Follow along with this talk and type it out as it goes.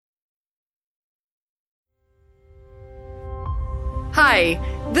Hi,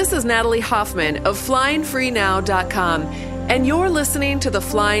 this is Natalie Hoffman of FlyingFreeNow.com, and you're listening to the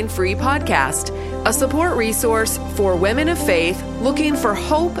Flying Free Podcast, a support resource for women of faith looking for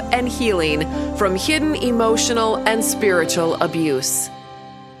hope and healing from hidden emotional and spiritual abuse.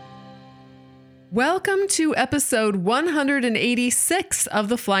 Welcome to episode 186 of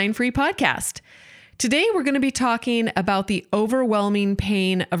the Flying Free Podcast. Today, we're going to be talking about the overwhelming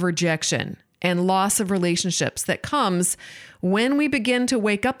pain of rejection and loss of relationships that comes when we begin to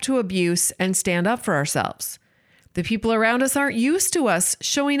wake up to abuse and stand up for ourselves. The people around us aren't used to us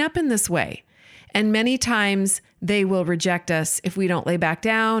showing up in this way, and many times they will reject us if we don't lay back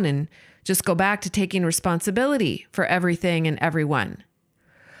down and just go back to taking responsibility for everything and everyone.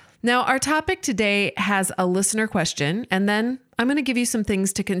 Now, our topic today has a listener question, and then I'm going to give you some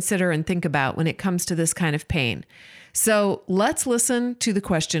things to consider and think about when it comes to this kind of pain. So let's listen to the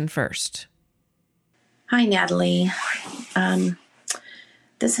question first. Hi, Natalie.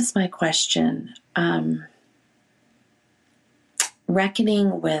 This is my question.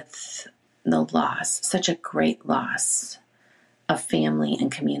 Reckoning with the loss, such a great loss of family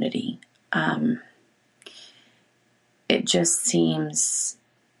and community. It just seems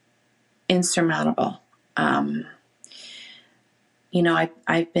insurmountable. I've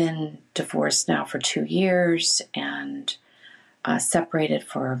been divorced now for 2 years and separated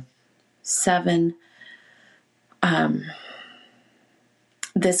for 7.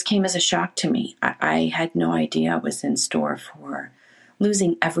 This came as a shock to me. I had no idea I was in store for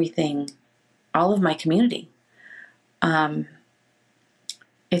losing everything, all of my community.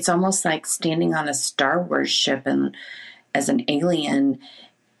 It's almost like standing on a Star Wars ship and as an alien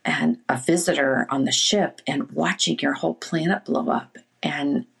and a visitor on the ship and watching your whole planet blow up,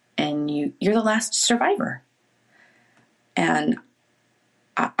 and you're the last survivor. And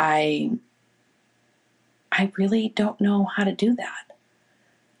I really don't know how to do that.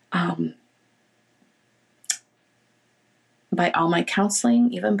 By all my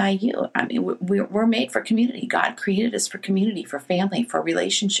counseling, even by you. I mean, we're made for community. God created us for community, for family, for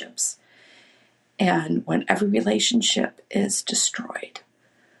relationships. And when every relationship is destroyed,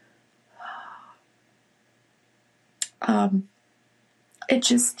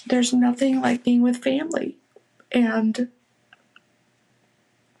 there's nothing like being with family. And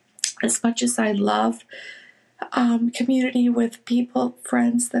as much as I love community with people,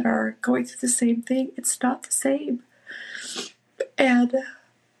 friends that are going through the same thing, it's not the same. And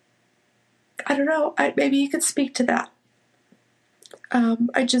I don't know, maybe you could speak to that.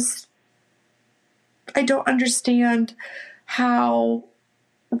 I don't understand how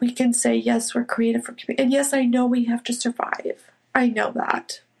we can say, yes, we're created for community. And yes, I know we have to survive. I know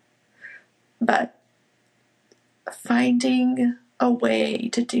that. But finding a way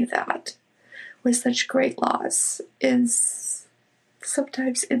to do that with such great loss is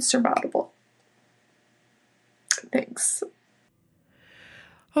sometimes insurmountable. Thanks.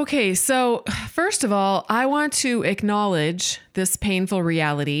 Okay, so first of all, I want to acknowledge this painful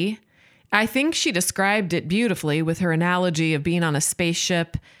reality. I think she described it beautifully with her analogy of being on a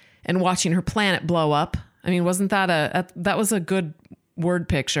spaceship and watching her planet blow up. I mean, wasn't that that was a good word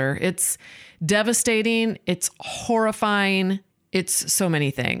picture? It's devastating. It's horrifying. It's so many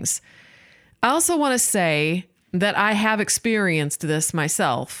things. I also want to say that I have experienced this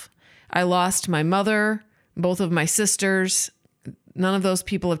myself. I lost my mother, both of my sisters. None of those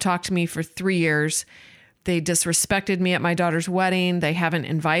people have talked to me for 3 years. They disrespected me at my daughter's wedding. They haven't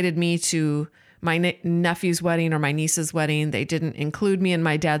invited me to my nephew's wedding or my niece's wedding. They didn't include me in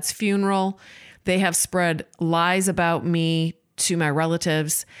my dad's funeral. They have spread lies about me to my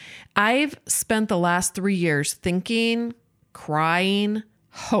relatives. I've spent the last 3 years thinking, crying,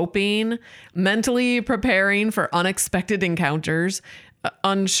 hoping, mentally preparing for unexpected encounters,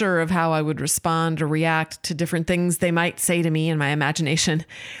 unsure of how I would respond or react to different things they might say to me in my imagination.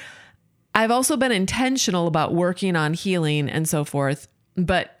 I've also been intentional about working on healing and so forth,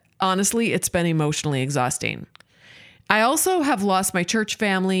 but honestly, it's been emotionally exhausting. I also have lost my church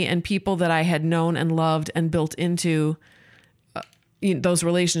family and people that I had known and loved and built into those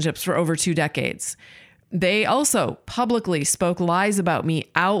relationships for over 2 decades. They also publicly spoke lies about me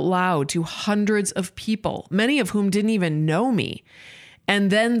out loud to hundreds of people, many of whom didn't even know me. And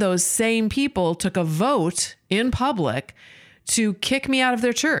then those same people took a vote in public to kick me out of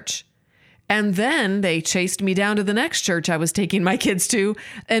their church. And then they chased me down to the next church I was taking my kids to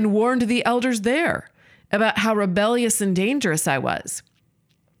and warned the elders there about how rebellious and dangerous I was.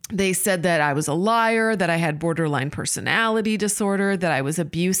 They said that I was a liar, that I had borderline personality disorder, that I was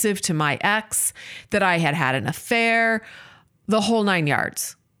abusive to my ex, that I had had an affair, the whole 9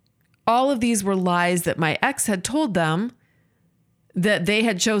 yards. All of these were lies that my ex had told them that they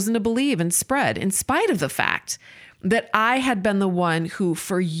had chosen to believe and spread, in spite of the fact that I had been the one who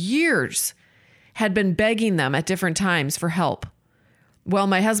for years had been begging them at different times for help. Well,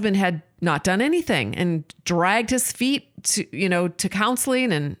 my husband had not done anything and dragged his feet to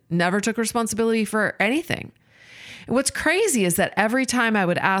counseling and never took responsibility for anything. And what's crazy is that every time I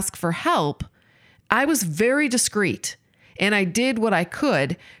would ask for help, I was very discreet and I did what I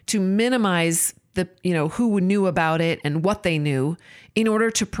could to minimize who knew about it and what they knew in order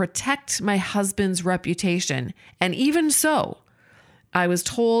to protect my husband's reputation. And even so, I was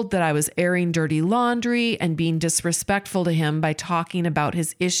told that I was airing dirty laundry and being disrespectful to him by talking about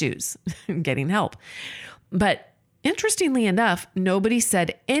his issues and getting help. But interestingly enough, nobody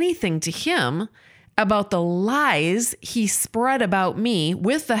said anything to him about the lies he spread about me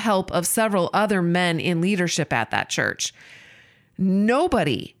with the help of several other men in leadership at that church.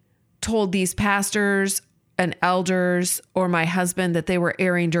 Nobody told these pastors and elders or my husband that they were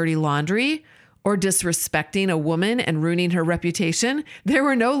airing dirty laundry or disrespecting a woman and ruining her reputation. There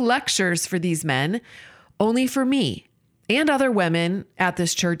were no lectures for these men, only for me and other women at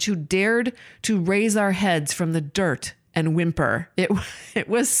this church who dared to raise our heads from the dirt and whimper. It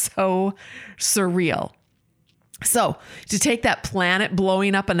was so surreal. So to take that planet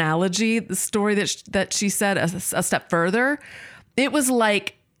blowing up analogy, the story that she said a step further, it was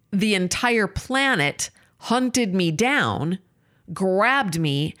like the entire planet hunted me down, grabbed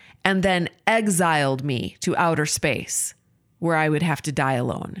me, and then exiled me to outer space where I would have to die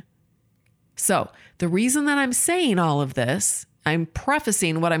alone. So the reason that I'm saying all of this, I'm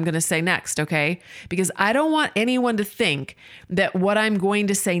prefacing what I'm going to say next, okay? Because I don't want anyone to think that what I'm going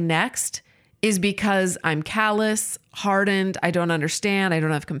to say next is because I'm callous, hardened, I don't understand, I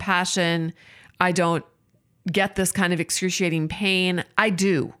don't have compassion, I don't get this kind of excruciating pain. I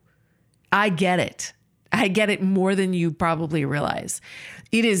do. I get it. I get it more than you probably realize.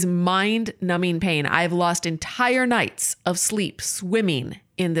 It is mind-numbing pain. I've lost entire nights of sleep swimming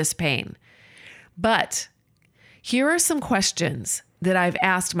in this pain. But here are some questions that I've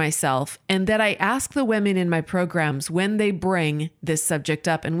asked myself and that I ask the women in my programs when they bring this subject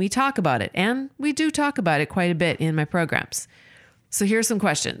up and we talk about it. And we do talk about it quite a bit in my programs. So here's some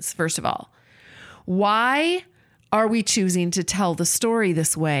questions. First of all, why are we choosing to tell the story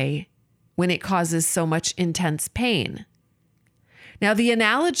this way when it causes so much intense pain? Now, the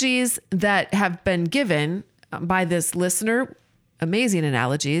analogies that have been given by this listener, amazing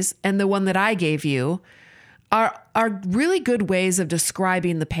analogies, and the one that I gave you are really good ways of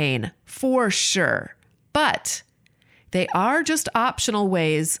describing the pain, for sure. But they are just optional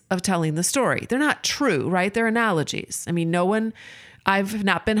ways of telling the story. They're not true, right? They're analogies. I mean, I've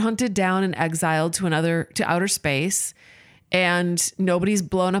not been hunted down and exiled to outer space, and nobody's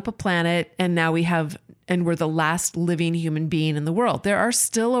blown up a planet, and now we're the last living human being in the world. There are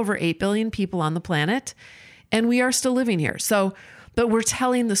still over 8 billion people on the planet, and we are still living here. So, but we're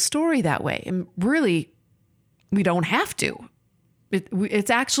telling the story that way. And really, we don't have to. It's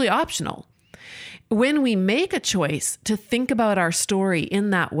actually optional. When we make a choice to think about our story in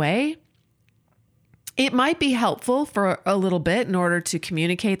that way, it might be helpful for a little bit in order to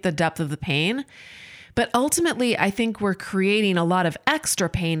communicate the depth of the pain. But ultimately, I think we're creating a lot of extra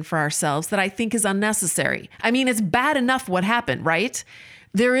pain for ourselves that I think is unnecessary. I mean, it's bad enough what happened, right?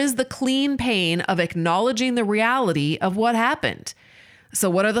 There is the clean pain of acknowledging the reality of what happened. So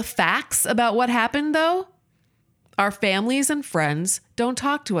what are the facts about what happened, though? Our families and friends don't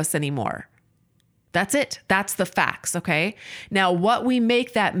talk to us anymore. That's it. That's the facts, okay? Now, what we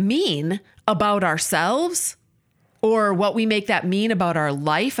make that mean about ourselves, or what we make that mean about our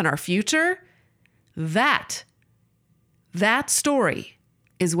life and our future, that story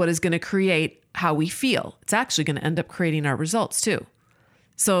is what is going to create how we feel. It's actually going to end up creating our results too.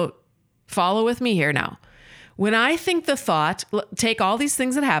 So follow with me here now. When I think the thought, take all these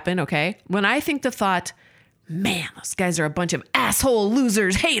things that happen, okay? When I think the thought, man, those guys are a bunch of asshole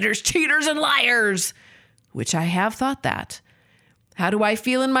losers, haters, cheaters, and liars, which I have thought that. How do I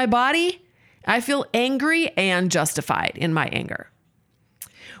feel in my body? I feel angry and justified in my anger.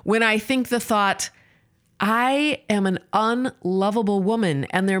 When I think the thought, I am an unlovable woman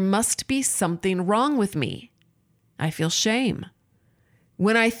and there must be something wrong with me, I feel shame.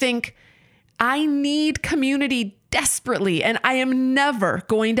 When I think, I need community desperately and I am never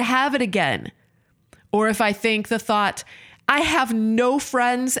going to have it again. Or if I think the thought, I have no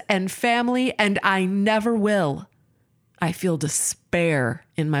friends and family and I never will, I feel despair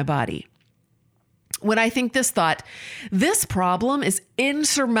in my body. When I think this thought, this problem is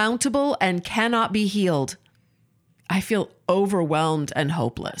insurmountable and cannot be healed, I feel overwhelmed and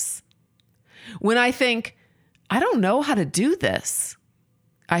hopeless. When I think, I don't know how to do this,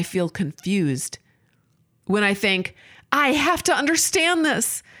 I feel confused. When I think, I have to understand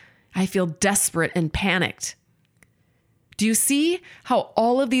this, I feel desperate and panicked. Do you see how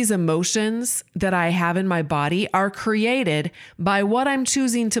all of these emotions that I have in my body are created by what I'm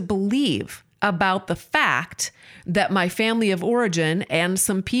choosing to believe about the fact that my family of origin and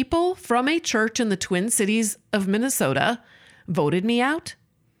some people from a church in the Twin Cities of Minnesota voted me out?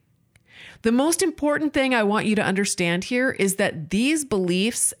 The most important thing I want you to understand here is that these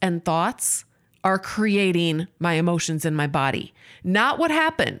beliefs and thoughts are creating my emotions in my body, not what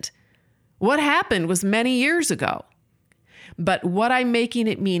happened. What happened was many years ago. But what I'm making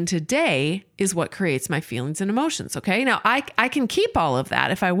it mean today is what creates my feelings and emotions, okay? Now, I can keep all of that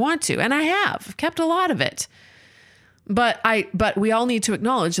if I want to, and I have. I've kept a lot of it. But we all need to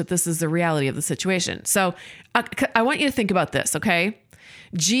acknowledge that this is the reality of the situation. So I want you to think about this, okay?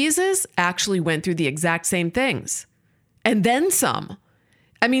 Jesus actually went through the exact same things, and then some.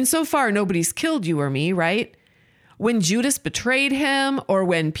 I mean, so far, nobody's killed you or me, right? When Judas betrayed him, or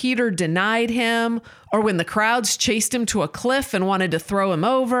when Peter denied him, or when the crowds chased him to a cliff and wanted to throw him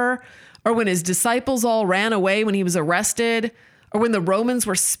over, or when his disciples all ran away when he was arrested, or when the Romans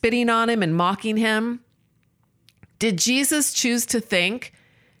were spitting on him and mocking him, did Jesus choose to think,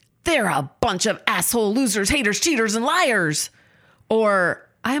 they're a bunch of asshole losers, haters, cheaters, and liars? Or,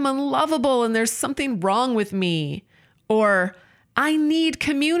 I'm unlovable and there's something wrong with me? Or, I need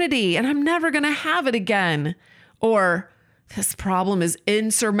community and I'm never going to have it again? Or, this problem is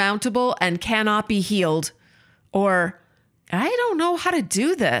insurmountable and cannot be healed? Or, I don't know how to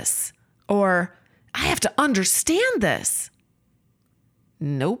do this? Or, I have to understand this?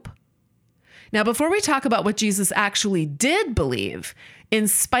 Nope. Now, before we talk about what Jesus actually did believe, in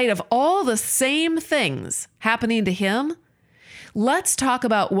spite of all the same things happening to him, let's talk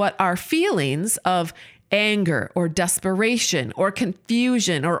about what our feelings of anger or desperation or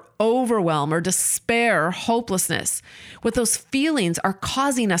confusion or overwhelm or despair or hopelessness, what those feelings are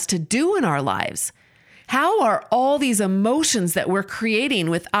causing us to do in our lives. How are all these emotions that we're creating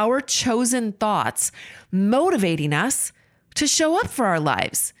with our chosen thoughts motivating us to show up for our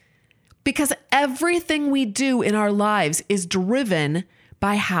lives? Because everything we do in our lives is driven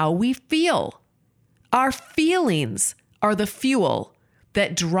by how we feel. Our feelings are the fuel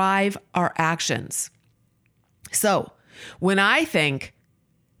that drive our actions. So when I think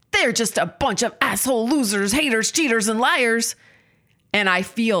they're just a bunch of asshole losers, haters, cheaters, and liars, and I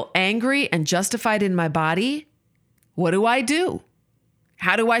feel angry and justified in my body, what do?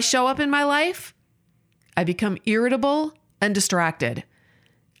 How do I show up in my life? I become irritable and distracted.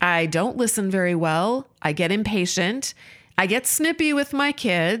 I don't listen very well. I get impatient. I get snippy with my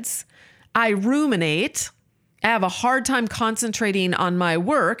kids. I ruminate. I have a hard time concentrating on my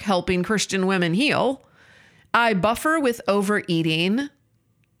work, helping Christian women heal. I buffer with overeating.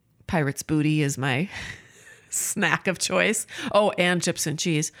 Pirate's booty is my snack of choice. Oh, and chips and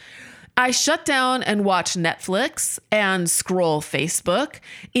cheese. I shut down and watch Netflix and scroll Facebook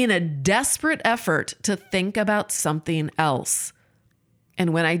in a desperate effort to think about something else.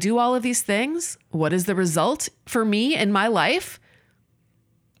 And when I do all of these things, what is the result for me in my life?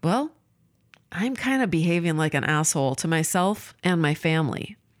 Well, I'm kind of behaving like an asshole to myself and my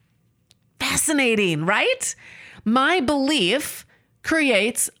family. Fascinating, right? My belief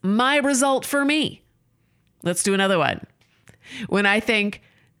creates my result for me. Let's do another one. When I think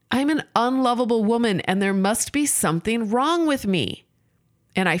I'm an unlovable woman and there must be something wrong with me,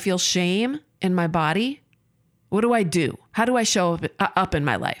 and I feel shame in my body, what do? How do I show up in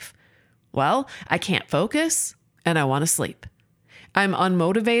my life? Well, I can't focus and I want to sleep. I'm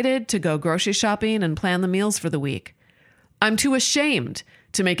unmotivated to go grocery shopping and plan the meals for the week. I'm too ashamed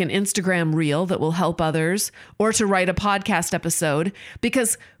to make an Instagram reel that will help others or to write a podcast episode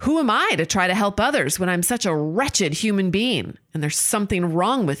because who am I to try to help others when I'm such a wretched human being and there's something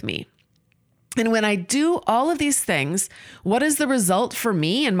wrong with me? And when I do all of these things, what is the result for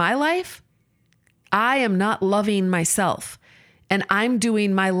me in my life? I am not loving myself and I'm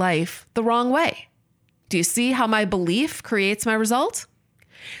doing my life the wrong way. Do you see how my belief creates my result?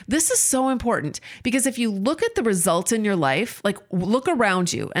 This is so important because if you look at the results in your life, like look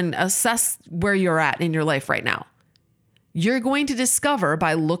around you and assess where you're at in your life right now, you're going to discover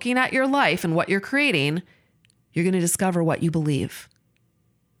by looking at your life and what you're creating, you're going to discover what you believe.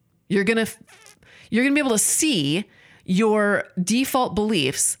 You're going to be able to see your default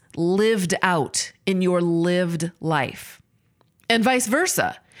beliefs lived out in your lived life. And vice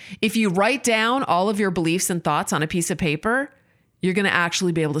versa. If you write down all of your beliefs and thoughts on a piece of paper, you're going to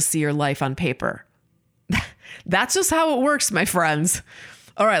actually be able to see your life on paper. That's just how it works, my friends.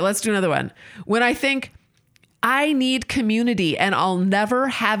 All right, let's do another one. When I think I need community and I'll never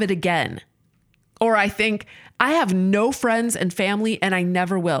have it again. Or I think, I have no friends and family and I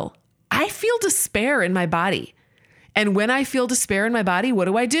never will. I feel despair in my body. And when I feel despair in my body, what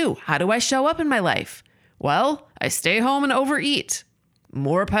do? How do I show up in my life? Well, I stay home and overeat.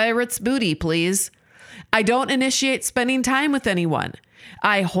 More pirates' booty, please. I don't initiate spending time with anyone.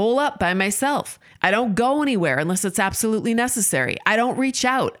 I hole up by myself. I don't go anywhere unless it's absolutely necessary. I don't reach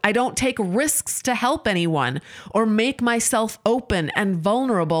out. I don't take risks to help anyone or make myself open and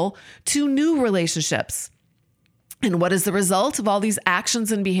vulnerable to new relationships. And what is the result of all these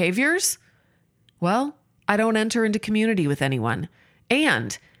actions and behaviors? Well, I don't enter into community with anyone.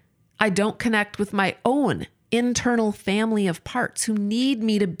 And I don't connect with my own internal family of parts who need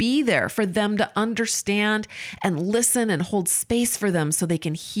me to be there for them to understand and listen and hold space for them so they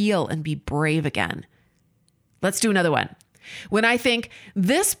can heal and be brave again. Let's do another one. When I think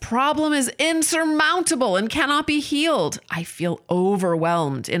this problem is insurmountable and cannot be healed, I feel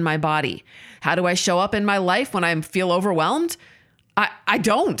overwhelmed in my body. How do I show up in my life when I feel overwhelmed? I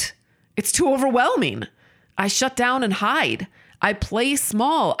don't. It's too overwhelming. I shut down and hide. I play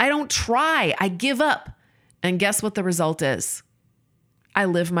small. I don't try. I give up. And guess what the result is? I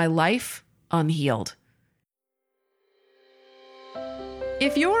live my life unhealed.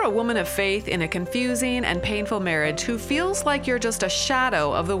 If you're a woman of faith in a confusing and painful marriage who feels like you're just a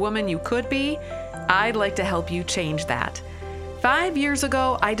shadow of the woman you could be, I'd like to help you change that. 5 years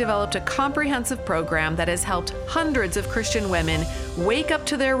ago, I developed a comprehensive program that has helped hundreds of Christian women wake up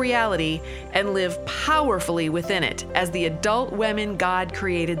to their reality and live powerfully within it as the adult women God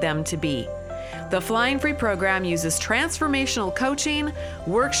created them to be. The Flying Free program uses transformational coaching,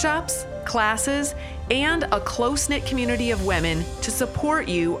 workshops, classes, and a close-knit community of women to support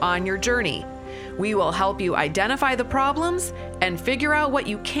you on your journey. We will help you identify the problems and figure out what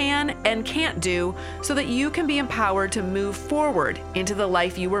you can and can't do so that you can be empowered to move forward into the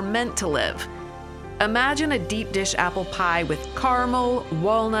life you were meant to live. Imagine a deep dish apple pie with caramel,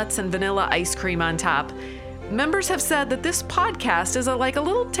 walnuts, and vanilla ice cream on top. Members have said that this podcast is like a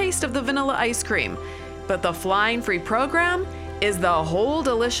little taste of the vanilla ice cream, but the Flying Free program is the whole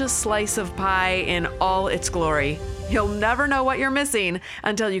delicious slice of pie in all its glory. You'll never know what you're missing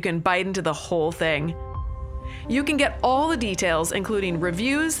until you can bite into the whole thing. You can get all the details, including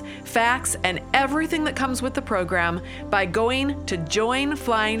reviews, facts, and everything that comes with the program by going to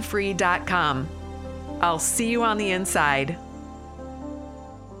joinflyingfree.com. I'll see you on the inside.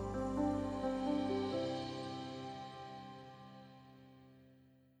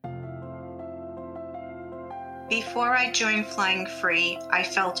 Before I joined Flying Free, I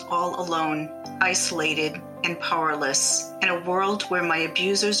felt all alone, isolated, and powerless in a world where my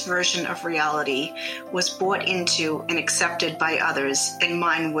abuser's version of reality was bought into and accepted by others, and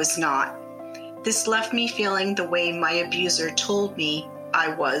mine was not. This left me feeling the way my abuser told me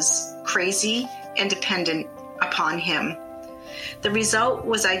I was, crazy and dependent upon him. The result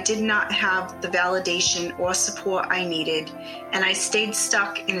was I did not have the validation or support I needed, and I stayed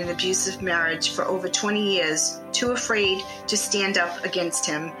stuck in an abusive marriage for over 20 years, too afraid to stand up against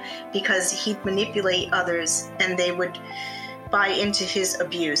him because he'd manipulate others and they would buy into his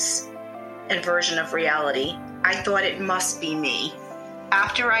abuse and version of reality. I thought it must be me.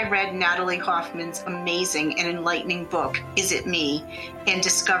 After I read Natalie Hoffman's amazing and enlightening book, Is It Me?, and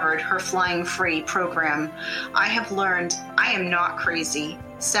discovered her Flying Free program, I have learned I am not crazy.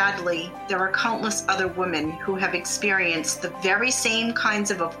 Sadly, there are countless other women who have experienced the very same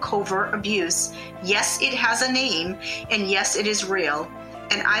kinds of covert abuse. Yes, it has a name, and yes, it is real,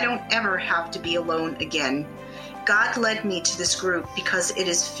 and I don't ever have to be alone again. God led me to this group because it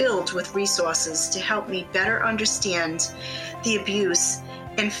is filled with resources to help me better understand the abuse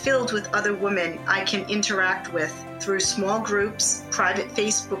and filled with other women I can interact with through small groups, private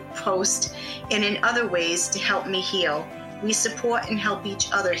Facebook posts, and in other ways to help me heal. We support and help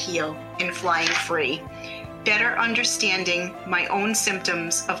each other heal in Flying Free. Better understanding my own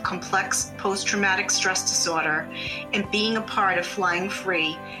symptoms of complex post-traumatic stress disorder and being a part of Flying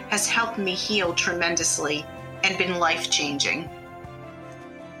Free has helped me heal tremendously and been life-changing.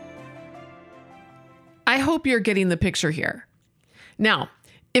 I hope you're getting the picture here. Now,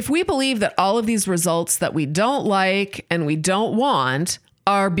 if we believe that all of these results that we don't like and we don't want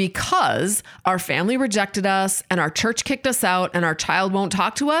are because our family rejected us and our church kicked us out and our child won't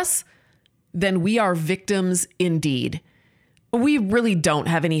talk to us, then we are victims indeed. We really don't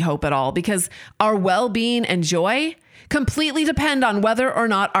have any hope at all because our well-being and joy completely depend on whether or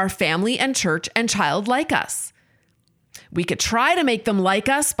not our family and church and child like us. We could try to make them like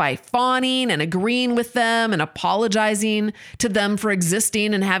us by fawning and agreeing with them and apologizing to them for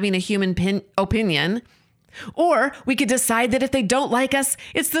existing and having a human opinion. Or we could decide that if they don't like us,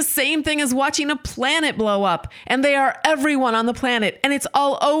 it's the same thing as watching a planet blow up and they are everyone on the planet and it's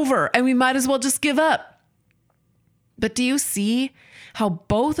all over and we might as well just give up. But do you see how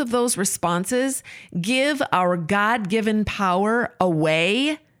both of those responses give our God-given power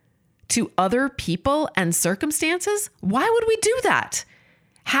away to other people and circumstances? Why would we do that?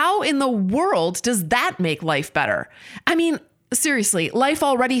 How in the world does that make life better? I mean, seriously, life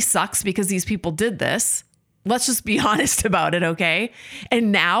already sucks because these people did this. Let's just be honest about it, okay?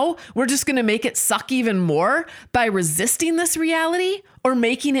 And now we're just going to make it suck even more by resisting this reality or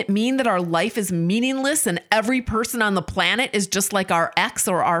making it mean that our life is meaningless and every person on the planet is just like our ex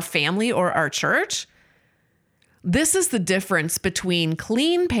or our family or our church. This is the difference between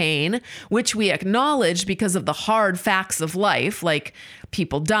clean pain, which we acknowledge because of the hard facts of life, like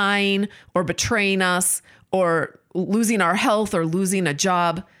people dying or betraying us or losing our health or losing a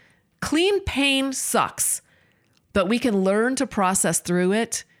job. Clean pain sucks. But we can learn to process through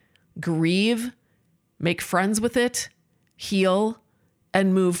it, grieve, make friends with it, heal,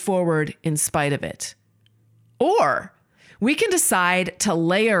 and move forward in spite of it. Or we can decide to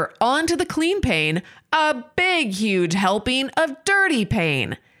layer onto the clean pain a big, huge helping of dirty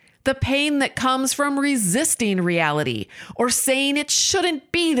pain. The pain that comes from resisting reality, or saying it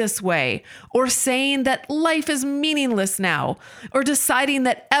shouldn't be this way, or saying that life is meaningless now, or deciding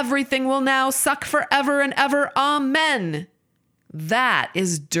that everything will now suck forever and ever. Amen. That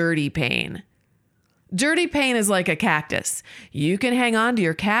is dirty pain. Dirty pain is like a cactus. You can hang on to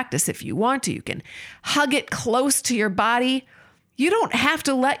your cactus if you want to. You can hug it close to your body. You don't have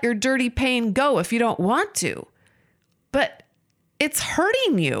to let your dirty pain go if you don't want to. But it's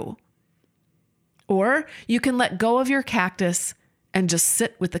hurting you. Or you can let go of your cactus and just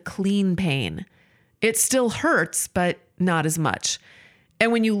sit with the clean pain. It still hurts, but not as much.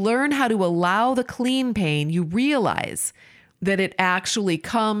 And when you learn how to allow the clean pain, you realize that it actually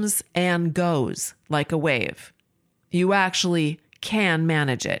comes and goes like a wave. You actually can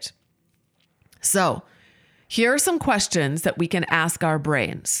manage it. So, here are some questions that we can ask our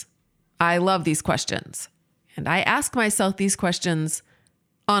brains. I love these questions. And I ask myself these questions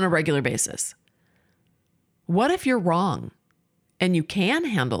on a regular basis. What if you're wrong and you can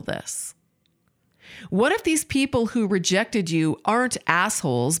handle this? What if these people who rejected you aren't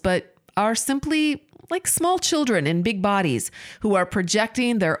assholes, but are simply like small children in big bodies who are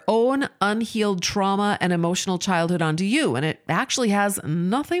projecting their own unhealed trauma and emotional childhood onto you, and it actually has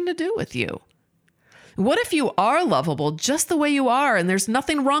nothing to do with you? What if you are lovable just the way you are and there's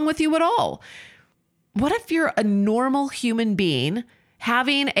nothing wrong with you at all? What if you're a normal human being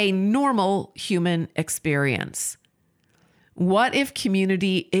having a normal human experience? What if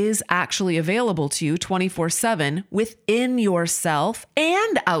community is actually available to you 24/7 within yourself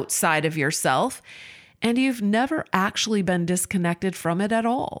and outside of yourself, and you've never actually been disconnected from it at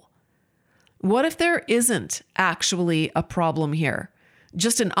all? What if there isn't actually a problem here,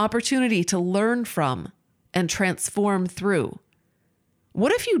 just an opportunity to learn from and transform through?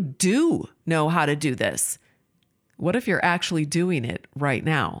 What if you do know how to do this? What if you're actually doing it right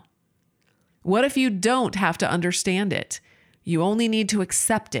now? What if you don't have to understand it? You only need to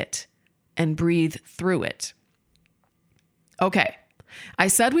accept it and breathe through it. Okay, I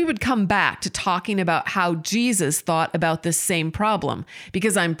said we would come back to talking about how Jesus thought about this same problem,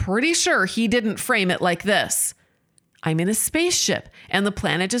 because I'm pretty sure he didn't frame it like this. I'm in a spaceship and the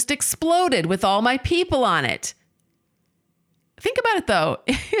planet just exploded with all my people on it. Think about it though.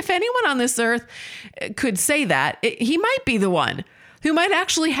 If anyone on this earth could say that, he might be the one who might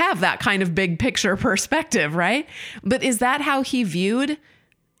actually have that kind of big picture perspective, right? But is that how he viewed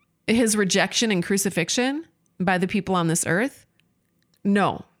his rejection and crucifixion by the people on this earth?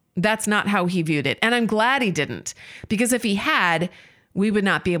 No, that's not how he viewed it. And I'm glad he didn't, because if he had, we would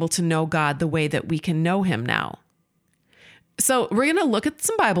not be able to know God the way that we can know him now. So we're going to look at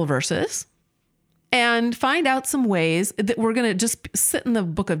some Bible verses and find out some ways that we're going to just sit in the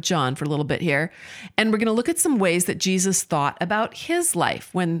book of John for a little bit here. And we're going to look at some ways that Jesus thought about his life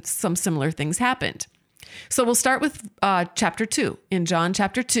when some similar things happened. So we'll start with chapter 2. In John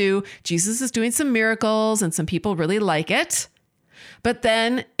chapter 2, Jesus is doing some miracles and some people really like it. But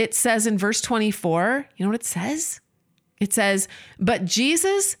then it says in verse 24, you know what it says? It says, but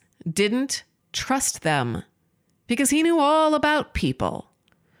Jesus didn't trust them because he knew all about people.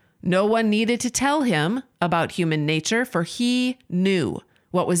 No one needed to tell him about human nature, for he knew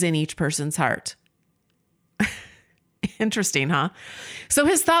what was in each person's heart. Interesting, huh? So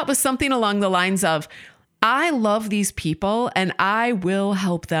his thought was something along the lines of, I love these people and I will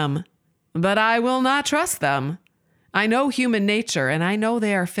help them, but I will not trust them. I know human nature and I know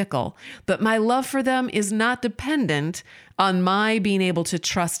they are fickle, but my love for them is not dependent on my being able to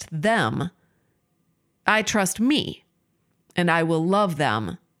trust them. I trust me, and I will love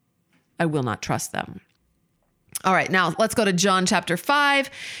them. I will not trust them. All right, now let's go to John chapter 5.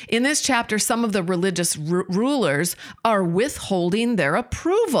 In this chapter, some of the religious rulers are withholding their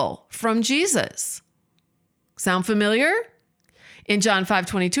approval from Jesus. Sound familiar? In John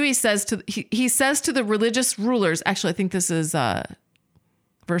 5:22, he says to the religious rulers, actually, I think this is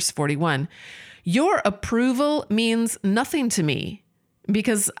verse 41, your approval means nothing to me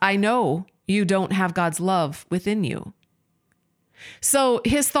because I know you don't have God's love within you. So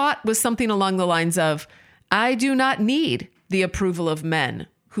his thought was something along the lines of, I do not need the approval of men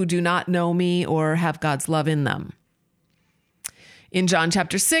who do not know me or have God's love in them. In John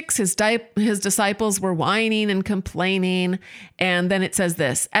chapter 6, his disciples were whining and complaining. And then it says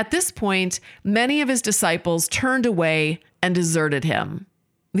this, at this point, many of his disciples turned away and deserted him.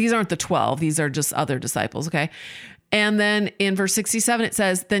 These aren't the 12. These are just other disciples. Okay. And then in verse 67, it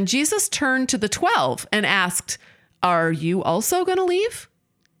says, then Jesus turned to the 12 and asked, are you also going to leave?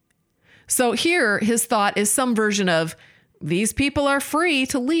 So here his thought is some version of, these people are free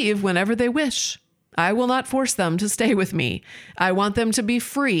to leave whenever they wish. I will not force them to stay with me. I want them to be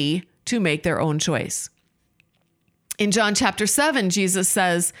free to make their own choice. In John chapter 7, Jesus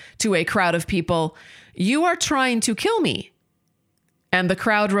says to a crowd of people, you are trying to kill me. And the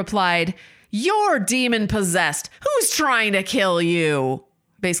crowd replied, you're demon possessed. Who's trying to kill you?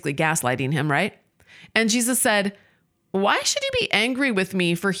 Basically gaslighting him, right? And Jesus said, why should you be angry with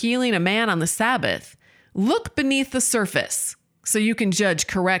me for healing a man on the Sabbath? Look beneath the surface so you can judge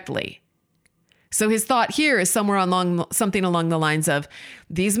correctly. So his thought here is something along the lines of,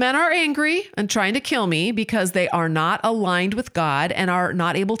 these men are angry and trying to kill me because they are not aligned with God and are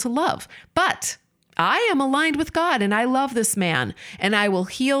not able to love. But I am aligned with God and I love this man and I will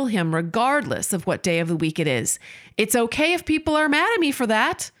heal him regardless of what day of the week it is. It's okay if people are mad at me for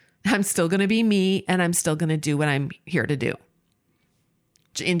that. I'm still going to be me and I'm still going to do what I'm here to do.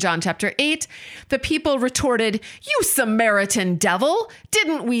 In John chapter 8, the people retorted, you Samaritan devil,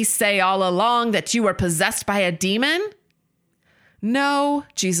 didn't we say all along that you were possessed by a demon? No,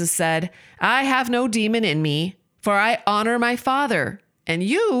 Jesus said, I have no demon in me, for I honor my Father, and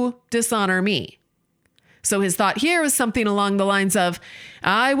you dishonor me. So his thought here is something along the lines of,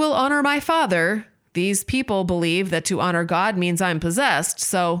 I will honor my Father. These people believe that to honor God means I'm possessed,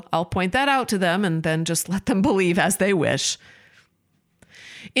 so I'll point that out to them and then just let them believe as they wish.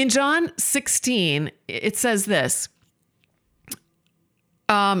 In John 16, it says this,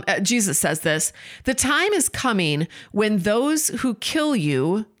 Jesus says this, the time is coming when those who kill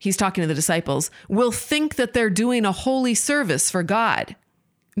you, he's talking to the disciples, will think that they're doing a holy service for God.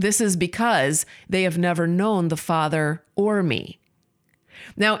 This is because they have never known the Father or me.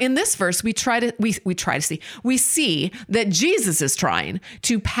 Now, in this verse, we see that Jesus is trying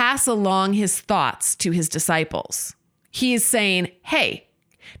to pass along his thoughts to his disciples. He is saying, hey,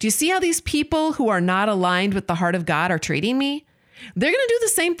 do you see how these people who are not aligned with the heart of God are treating me? They're going to do the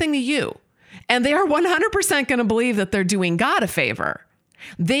same thing to you. And they are 100% going to believe that they're doing God a favor.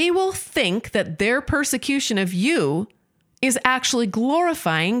 They will think that their persecution of you is actually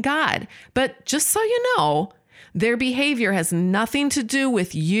glorifying God. But just so you know, their behavior has nothing to do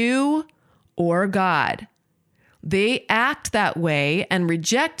with you or God. They act that way and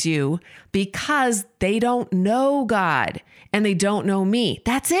reject you because they don't know God and they don't know me.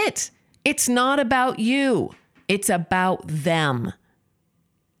 That's it. It's not about you. It's about them.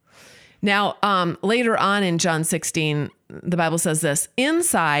 Now, later on in John 16, the Bible says this,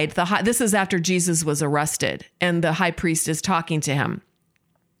 inside this is after Jesus was arrested and the high priest is talking to him.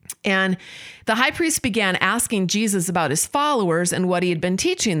 And the high priest began asking Jesus about his followers and what he had been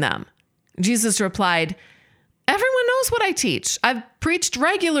teaching them. Jesus replied, everyone knows what I teach. I've preached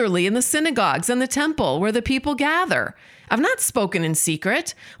regularly in the synagogues and the temple where the people gather. I've not spoken in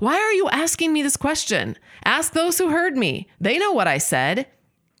secret. Why are you asking me this question? Ask those who heard me. They know what I said.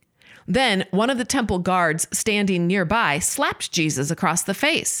 Then one of the temple guards standing nearby slapped Jesus across the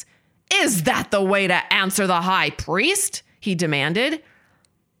face. Is that the way to answer the high priest? He demanded.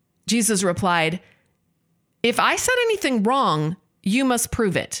 Jesus replied, if I said anything wrong, you must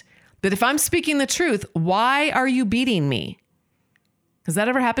prove it. But if I'm speaking the truth, why are you beating me? Has that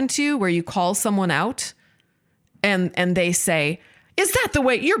ever happened to you where you call someone out and they say, is that the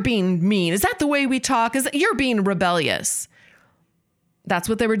way you're being mean? Is that the way we talk? Is that you're being rebellious? That's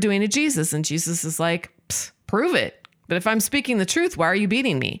what they were doing to Jesus. And Jesus is like, prove it. But if I'm speaking the truth, why are you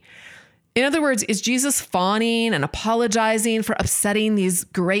beating me? In other words, is Jesus fawning and apologizing for upsetting these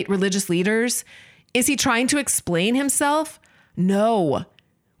great religious leaders? Is he trying to explain himself? No.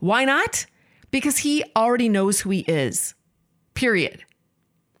 Why not? Because he already knows who he is. Period.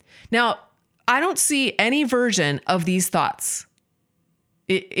 Now, I don't see any version of these thoughts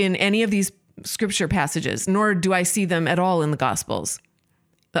in any of these scripture passages, nor do I see them at all in the Gospels.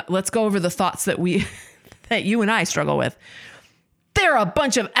 Let's go over the thoughts that that you and I struggle with. They're a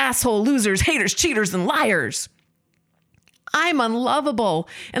bunch of asshole losers, haters, cheaters, and liars. I'm unlovable,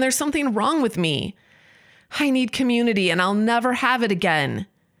 and there's something wrong with me. I need community, and I'll never have it again.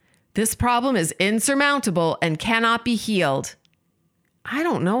 This problem is insurmountable and cannot be healed. I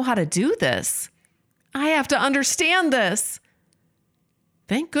don't know how to do this. I have to understand this.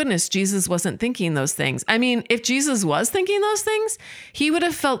 Thank goodness Jesus wasn't thinking those things. I mean, if Jesus was thinking those things, he would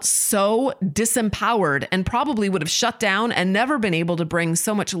have felt so disempowered and probably would have shut down and never been able to bring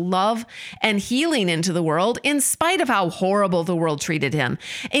so much love and healing into the world in spite of how horrible the world treated him.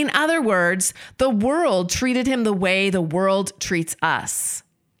 In other words, the world treated him the way the world treats us.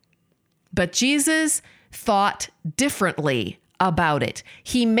 But Jesus thought differently about it.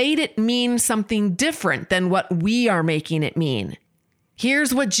 He made it mean something different than what we are making it mean.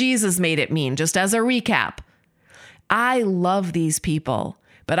 Here's what Jesus made it mean, just as a recap. I love these people,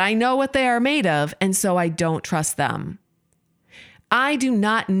 but I know what they are made of, and so I don't trust them. I do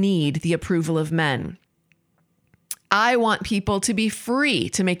not need the approval of men. I want people to be free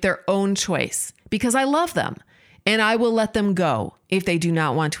to make their own choice because I love them, and I will let them go if they do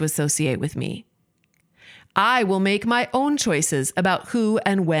not want to associate with me. I will make my own choices about who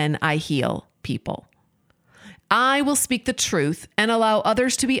and when I heal people. I will speak the truth and allow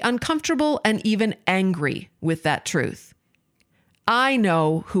others to be uncomfortable and even angry with that truth. I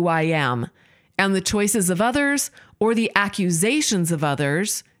know who I am, and the choices of others or the accusations of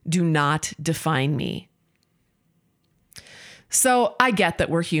others do not define me. So I get that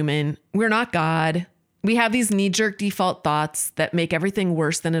we're human. We're not God. We have these knee-jerk default thoughts that make everything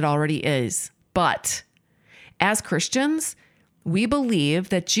worse than it already is. But as Christians, we believe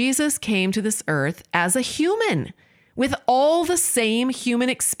that Jesus came to this earth as a human with all the same human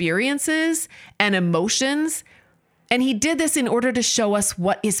experiences and emotions. And he did this in order to show us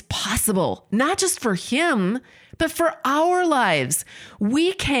what is possible, not just for him, but for our lives.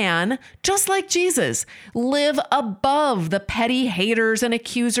 We can, just like Jesus, live above the petty haters and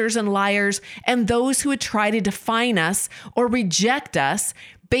accusers and liars and those who would try to define us or reject us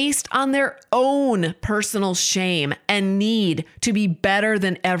based on their own personal shame and need to be better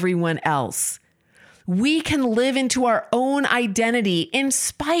than everyone else. We can live into our own identity in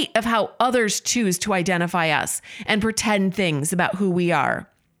spite of how others choose to identify us and pretend things about who we are.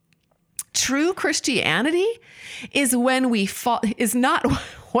 True Christianity is when we is not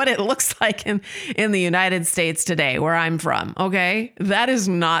what it looks like in the United States today, where I'm from, okay? That is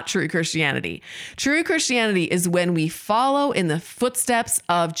not true Christianity. True Christianity is when we follow in the footsteps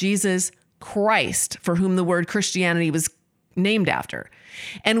of Jesus Christ, for whom the word Christianity was named after.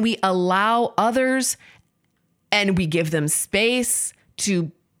 And we allow others and we give them space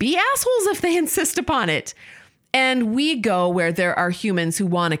to be assholes if they insist upon it. And we go where there are humans who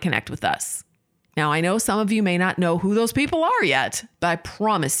want to connect with us. Now, I know some of you may not know who those people are yet, but I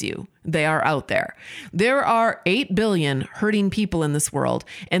promise you they are out there. There are 8 billion hurting people in this world,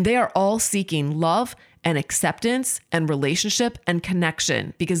 and they are all seeking love and acceptance and relationship and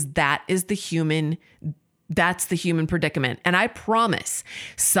connection because that's the human predicament. And I promise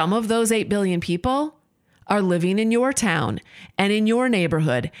some of those 8 billion people are living in your town and in your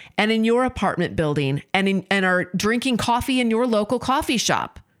neighborhood and in your apartment building and are drinking coffee in your local coffee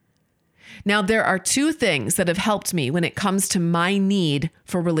shop. Now, there are 2 things that have helped me when it comes to my need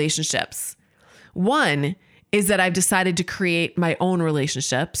for relationships. One is that I've decided to create my own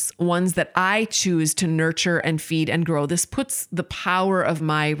relationships, ones that I choose to nurture and feed and grow. This puts the power of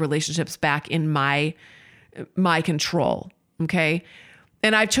my relationships back in my control, okay?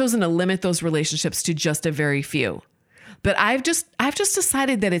 And I've chosen to limit those relationships to just a very few. But I've just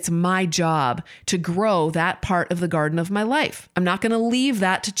decided that it's my job to grow that part of the garden of my life. I'm not going to leave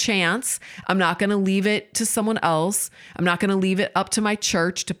that to chance. I'm not going to leave it to someone else. I'm not going to leave it up to my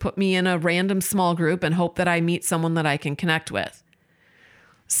church to put me in a random small group and hope that I meet someone that I can connect with.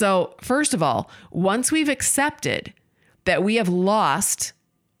 So, first of all, once we've accepted that we have lost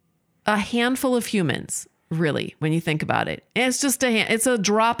a handful of humans, really, when you think about it, it's just it's a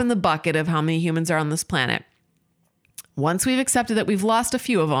drop in the bucket of how many humans are on this planet. Once we've accepted that we've lost a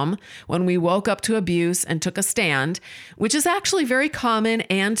few of them when we woke up to abuse and took a stand, which is actually very common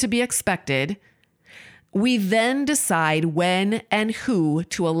and to be expected, we then decide when and who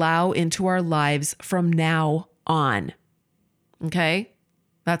to allow into our lives from now on. Okay?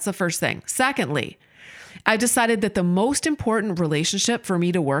 That's the first thing. Secondly, I decided that the most important relationship for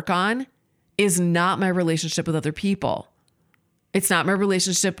me to work on is not my relationship with other people. It's not my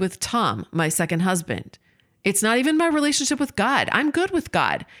relationship with Tom, my second husband. It's not even my relationship with God. I'm good with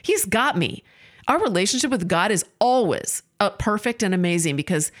God. He's got me. Our relationship with God is always perfect and amazing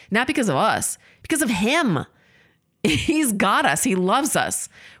not because of us, because of him. He's got us. He loves us.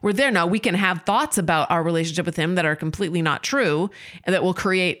 We're there now. We can have thoughts about our relationship with him that are completely not true and that will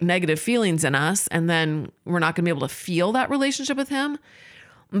create negative feelings in us. And then we're not going to be able to feel that relationship with him.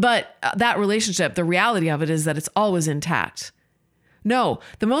 But that relationship, the reality of it is that it's always intact. No,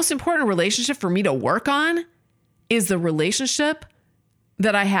 the most important relationship for me to work on is the relationship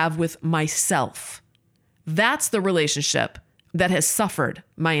that I have with myself. That's the relationship that has suffered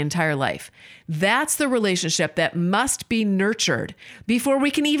my entire life. That's the relationship that must be nurtured before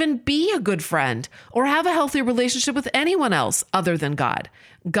we can even be a good friend or have a healthy relationship with anyone else other than God.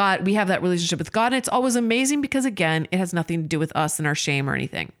 God, we have that relationship with God, and it's always amazing because, again, it has nothing to do with us and our shame or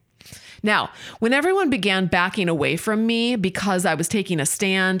anything. Now, when everyone began backing away from me because I was taking a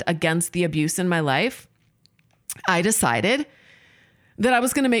stand against the abuse in my life, I decided that I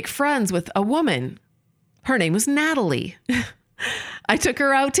was going to make friends with a woman. Her name was Natalie. I took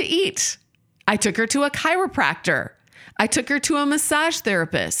her out to eat. I took her to a chiropractor. I took her to a massage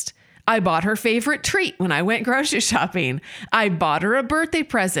therapist. I bought her favorite treat when I went grocery shopping. I bought her a birthday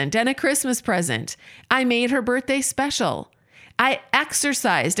present and a Christmas present. I made her birthday special. I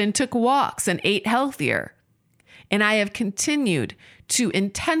exercised and took walks and ate healthier. And I have continued to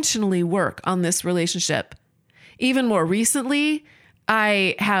intentionally work on this relationship. Even more recently,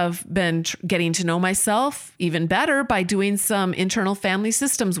 I have been getting to know myself even better by doing some internal family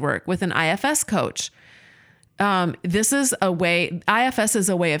systems work with an IFS coach. IFS is a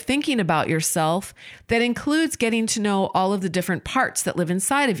way of thinking about yourself that includes getting to know all of the different parts that live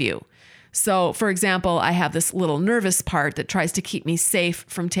inside of you. So, for example, I have this little nervous part that tries to keep me safe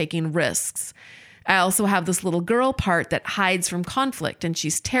from taking risks. I also have this little girl part that hides from conflict, and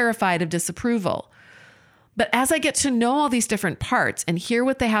she's terrified of disapproval. But as I get to know all these different parts and hear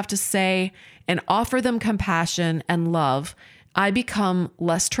what they have to say and offer them compassion and love, I become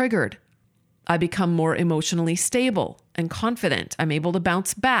less triggered. I become more emotionally stable and confident. I'm able to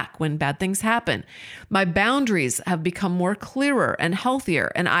bounce back when bad things happen. My boundaries have become more clearer and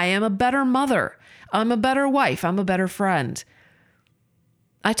healthier, and I am a better mother. I'm a better wife. I'm a better friend.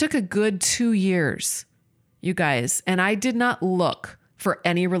 I took a good 2 years, you guys, and I did not look for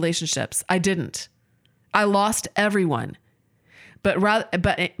any relationships. I didn't. I lost everyone.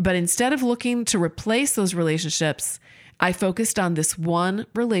 But instead of looking to replace those relationships, I focused on this one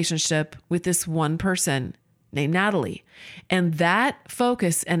relationship with this one person named Natalie. And that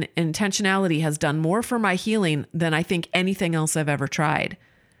focus and intentionality has done more for my healing than I think anything else I've ever tried.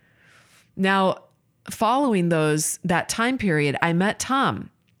 Now, following that time period, I met Tom,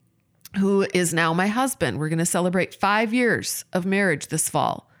 who is now my husband. We're going to celebrate 5 years of marriage this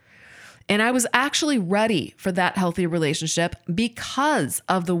fall. And I was actually ready for that healthy relationship because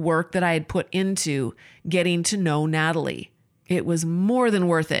of the work that I had put into getting to know Natalie. It was more than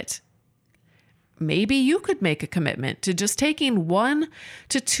worth it. Maybe you could make a commitment to just taking 1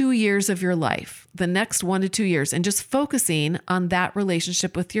 to 2 years of your life, the next 1 to 2 years, and just focusing on that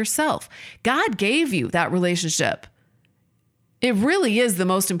relationship with yourself. God gave you that relationship. It really is the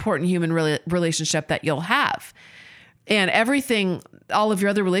most important human relationship that you'll have. And everything, all of your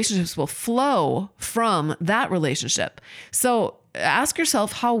other relationships will flow from that relationship. So ask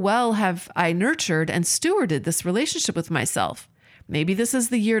yourself, how well have I nurtured and stewarded this relationship with myself? Maybe this is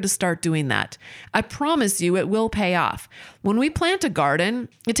the year to start doing that. I promise you it will pay off. When we plant a garden,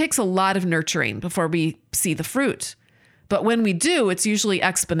 it takes a lot of nurturing before we see the fruit. But when we do, it's usually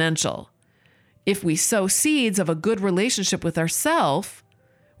exponential. If we sow seeds of a good relationship with ourselves,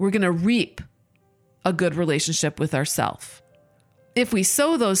 we're going to reap a good relationship with ourselves. If we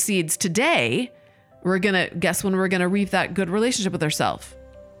sow those seeds today, guess when we're going to reap that good relationship with ourselves?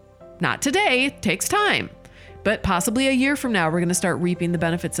 Not today, it takes time, but possibly a year from now, we're going to start reaping the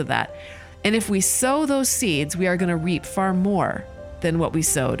benefits of that. And if we sow those seeds, we are going to reap far more than what we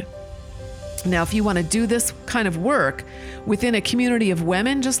sowed. Now, if you want to do this kind of work within a community of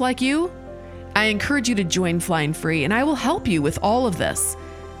women just like you, I encourage you to join Flying Free, and I will help you with all of this.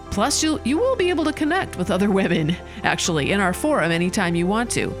 Plus, you will be able to connect with other women, actually, in our forum anytime you want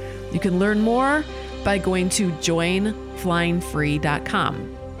to. You can learn more by going to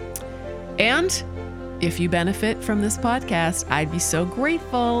joinflyingfree.com. And if you benefit from this podcast, I'd be so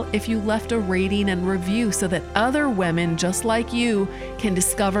grateful if you left a rating and review so that other women just like you can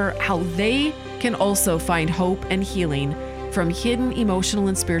discover how they can also find hope and healing from hidden emotional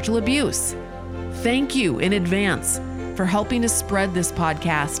and spiritual abuse. Thank you in advance for helping to spread this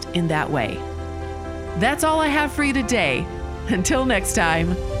podcast in that way. That's all I have for you today. Until next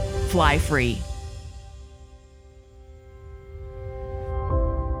time, fly free.